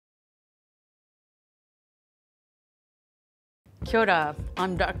Kia ora,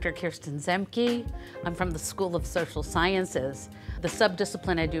 I'm Dr. Kirsten Zemke. I'm from the School of Social Sciences. The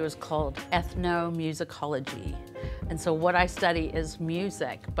subdiscipline I do is called ethnomusicology. And so what I study is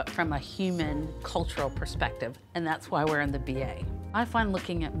music, but from a human cultural perspective, and that's why we're in the BA. I find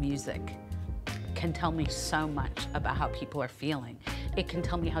looking at music can tell me so much about how people are feeling. It can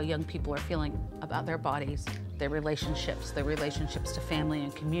tell me how young people are feeling about their bodies, their relationships to family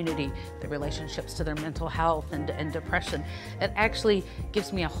and community, their relationships to their mental health and depression. It actually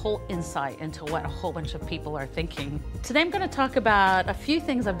gives me a whole insight into what a whole bunch of people are thinking. Today I'm going to talk about a few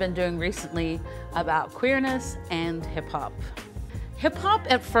things I've been doing recently about queerness and hip hop. Hip hop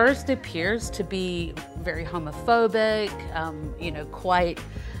at first appears to be very homophobic, quite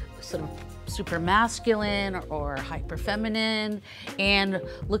sort of super masculine or hyper feminine, and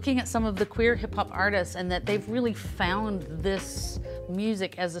looking at some of the queer hip hop artists and that they've really found this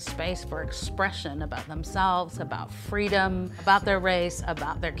music as a space for expression about themselves, about freedom, about their race,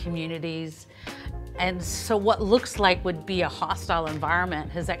 about their communities. And so what looks like would be a hostile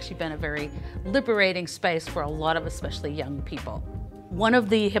environment has actually been a very liberating space for a lot of especially young people. One of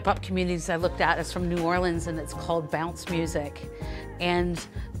the hip hop communities I looked at is from New Orleans, and it's called Bounce Music. And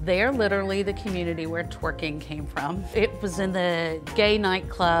they're literally the community where twerking came from. It was in the gay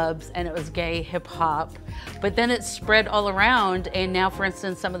nightclubs and it was gay hip hop, but then it spread all around. And now, for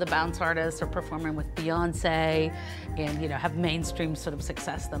instance, some of the bounce artists are performing with Beyonce and have mainstream sort of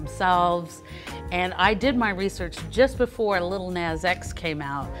success themselves. And I did my research just before Lil Nas X came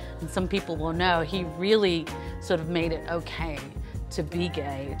out, and some people will know he really sort of made it okay to be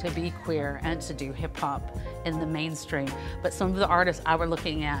gay, to be queer, and to do hip hop in the mainstream. But some of the artists I were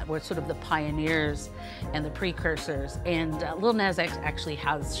looking at were sort of the pioneers and the precursors, and Lil Nas X actually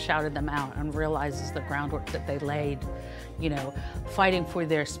has shouted them out and realizes the groundwork that they laid, fighting for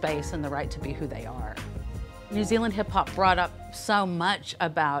their space and the right to be who they are. New Zealand hip hop brought up so much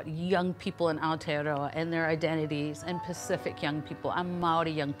about young people in Aotearoa and their identities, and Pacific young people, and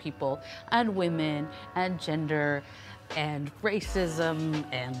Maori young people, and women, and gender, and racism,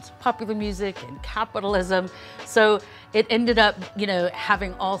 and popular music, and capitalism. So it ended up,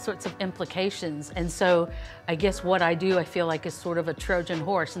 having all sorts of implications. And so I guess what I do, I feel like, is sort of a Trojan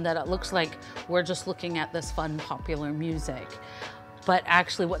horse, in that it looks like we're just looking at this fun, popular music. But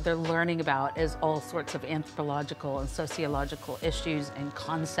actually what they're learning about is all sorts of anthropological and sociological issues and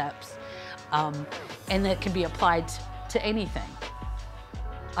concepts, and that can be applied to anything.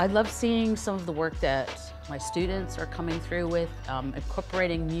 I love seeing some of the work that my students are coming through with,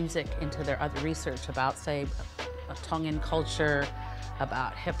 incorporating music into their other research about, say, Tongan culture,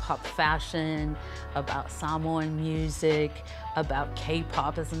 about hip-hop fashion, about Samoan music, about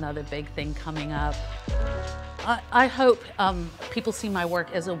K-pop is another big thing coming up. I hope people see my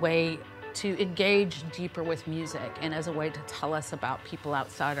work as a way to engage deeper with music and as a way to tell us about people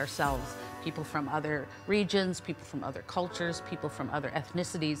outside ourselves, people from other regions, people from other cultures, people from other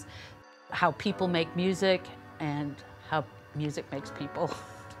ethnicities, how people make music and how music makes people.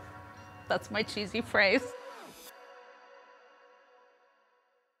 That's my cheesy phrase.